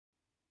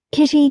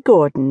Kitty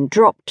Gordon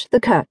dropped the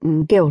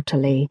curtain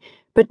guiltily,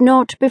 but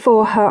not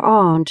before her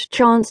aunt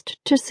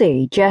chanced to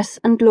see Jess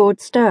and Lord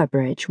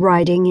Sturbridge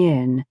riding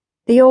in.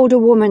 The older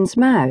woman's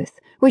mouth,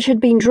 which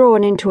had been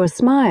drawn into a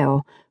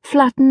smile,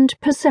 flattened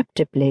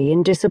perceptibly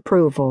in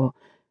disapproval.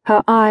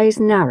 Her eyes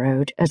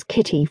narrowed as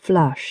Kitty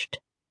flushed.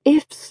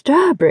 "If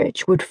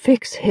Sturbridge would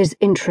fix his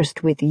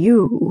interest with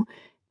you,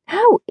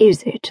 how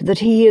is it that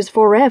he is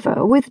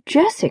forever with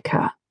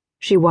Jessica?"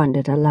 she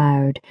wondered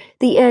aloud,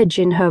 the edge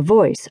in her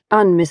voice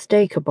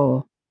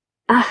unmistakable.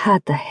 "I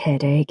had the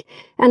headache,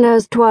 and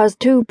as 'twas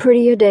too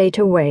pretty a day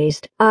to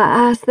waste, I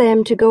asked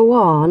them to go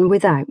on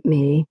without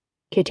me,"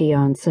 Kitty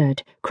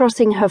answered,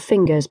 crossing her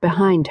fingers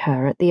behind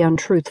her at the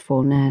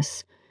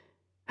untruthfulness.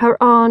 Her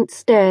aunt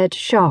stared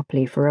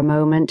sharply for a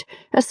moment,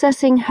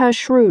 assessing her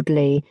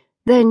shrewdly,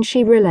 then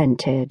she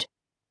relented.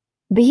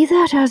 "Be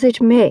that as it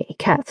may,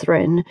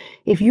 Catherine,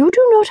 if you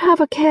do not have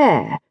a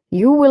care,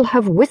 you will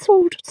have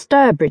whistled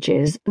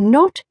Sturbridge's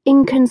not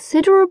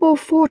inconsiderable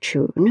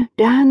fortune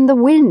down the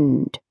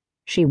wind,"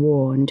 she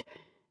warned,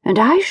 "and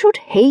I should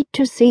hate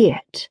to see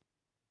it."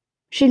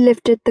 She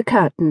lifted the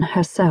curtain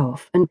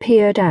herself and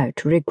peered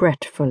out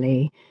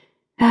regretfully.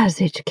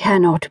 "As it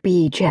cannot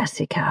be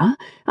Jessica,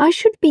 I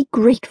should be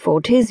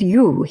grateful 'tis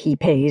you he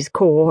pays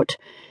court.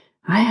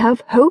 I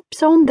have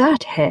hopes on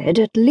that head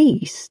at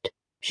least,"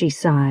 she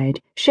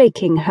sighed,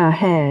 shaking her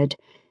head.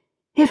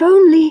 "If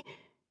only,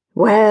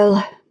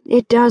 well,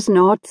 it does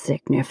not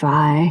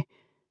signify."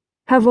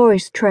 Her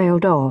voice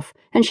trailed off,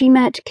 and she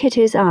met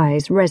Kitty's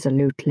eyes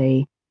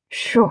resolutely.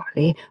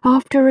 "Surely,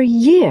 after a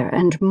year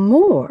and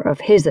more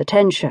of his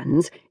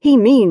attentions, he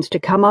means to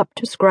come up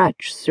to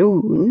scratch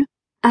soon.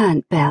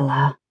 Aunt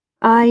Bella,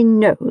 I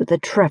know the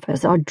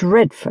Trevors are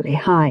dreadfully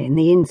high in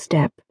the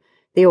instep,"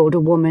 the older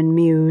woman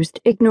mused,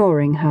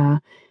 ignoring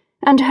her,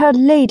 "and her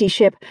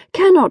ladyship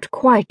cannot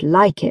quite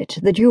like it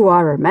that you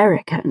are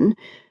American.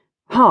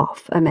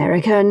 Half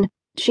American,"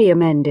 she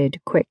amended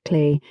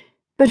quickly.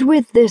 "But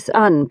with this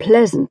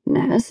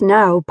unpleasantness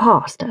now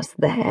past us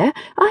there,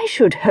 I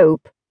should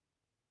hope—"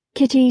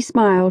 Kitty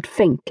smiled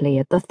faintly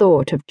at the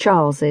thought of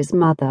Charles's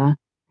mother.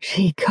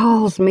 "She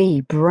calls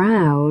me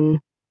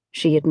Brown,"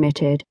 she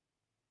admitted.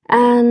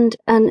 "And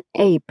an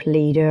ape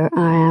leader,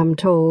 I am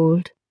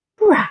told."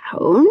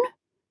 "Brown?"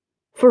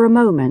 For a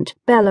moment,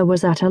 Bella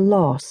was at a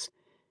loss.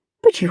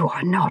 "But you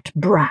are not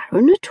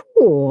brown at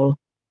all."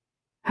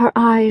 Her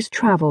eyes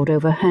travelled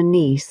over her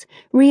niece,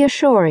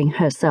 reassuring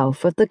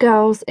herself of the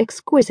girl's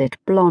exquisite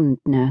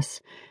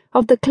blondness,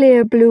 of the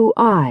clear blue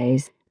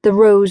eyes, the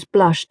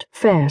rose-blushed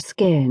fair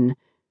skin.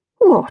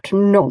 "What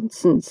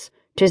nonsense!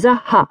 'Tis a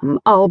hum,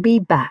 I'll be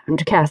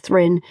bound,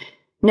 Catherine.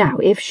 Now,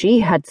 if she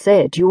had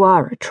said you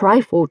are a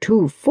trifle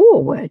too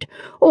forward,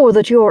 or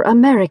that your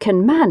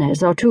American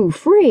manners are too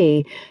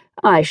free,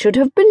 I should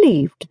have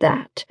believed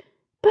that.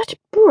 But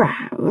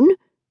brown?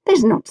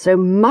 There's not so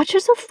much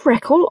as a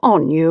freckle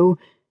on you.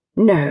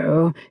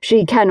 No,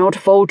 she cannot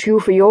fault you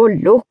for your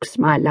looks,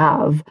 my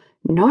love.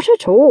 Not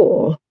at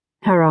all,"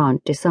 her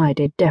aunt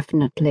decided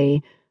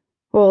definitely.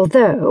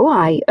 "Although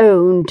I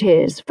own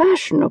 'tis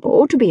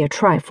fashionable to be a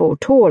trifle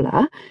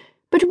taller,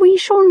 but we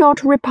shall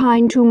not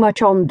repine too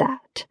much on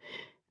that.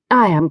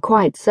 I am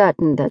quite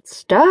certain that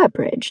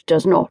Sturbridge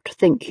does not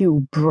think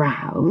you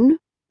brown."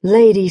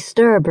 "Lady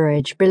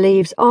Sturbridge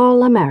believes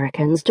all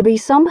Americans to be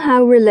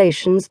somehow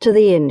relations to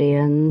the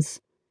Indians,"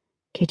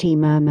 Kitty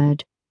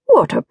murmured.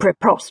 "What a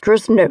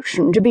preposterous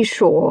notion, to be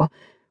sure.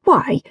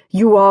 Why,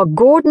 you are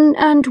Gordon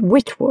and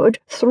Whitwood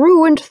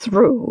through and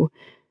through.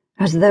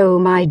 As though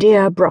my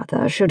dear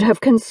brother should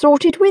have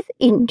consorted with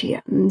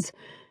Indians.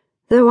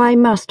 Though I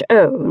must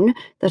own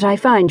that I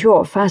find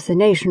your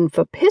fascination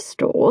for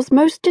pistols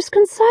most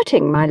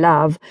disconcerting, my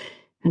love,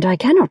 and I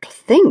cannot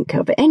think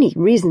of any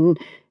reason—"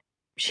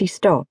 She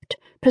stopped,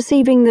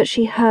 perceiving that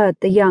she heard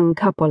the young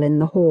couple in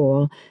the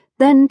hall,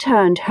 then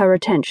turned her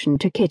attention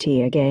to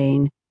Kitty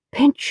again.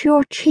 "Pinch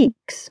your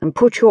cheeks and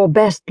put your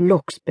best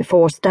looks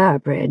before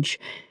Sturbridge.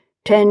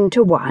 10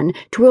 to 1,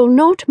 'twill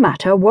not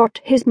matter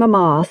what his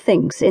mamma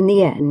thinks in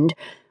the end,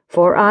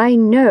 for I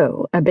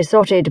know a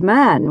besotted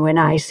man when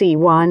I see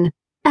one.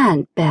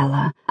 Aunt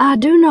Bella, I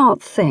do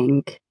not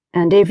think,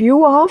 and if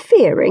you are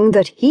fearing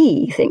that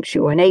he thinks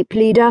you an ape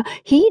leader,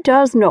 he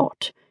does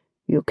not.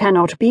 You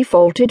cannot be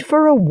faulted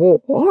for a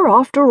war,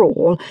 after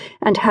all,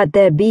 and had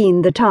there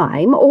been the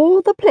time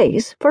or the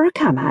place for a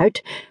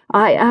come-out,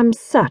 I am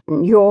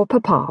certain your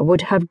papa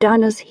would have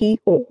done as he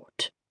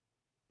ought.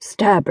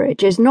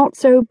 Sturbridge is not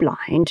so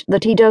blind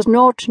that he does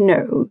not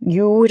know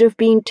you would have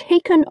been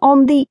taken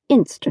on the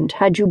instant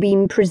had you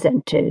been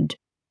presented."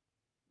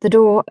 The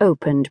door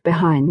opened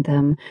behind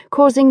them,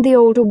 causing the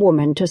older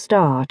woman to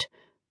start.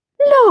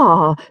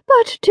 "La,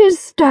 but 'tis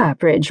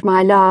Sturbridge,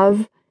 my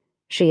love,"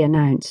 she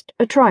announced,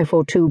 a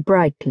trifle too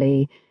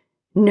brightly.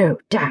 "No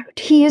doubt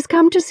he is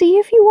come to see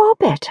if you are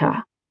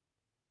better."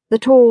 The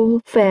tall,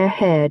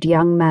 fair-haired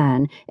young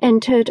man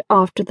entered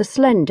after the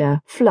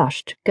slender,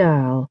 flushed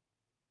girl.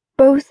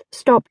 Both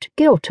stopped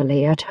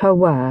guiltily at her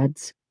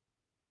words.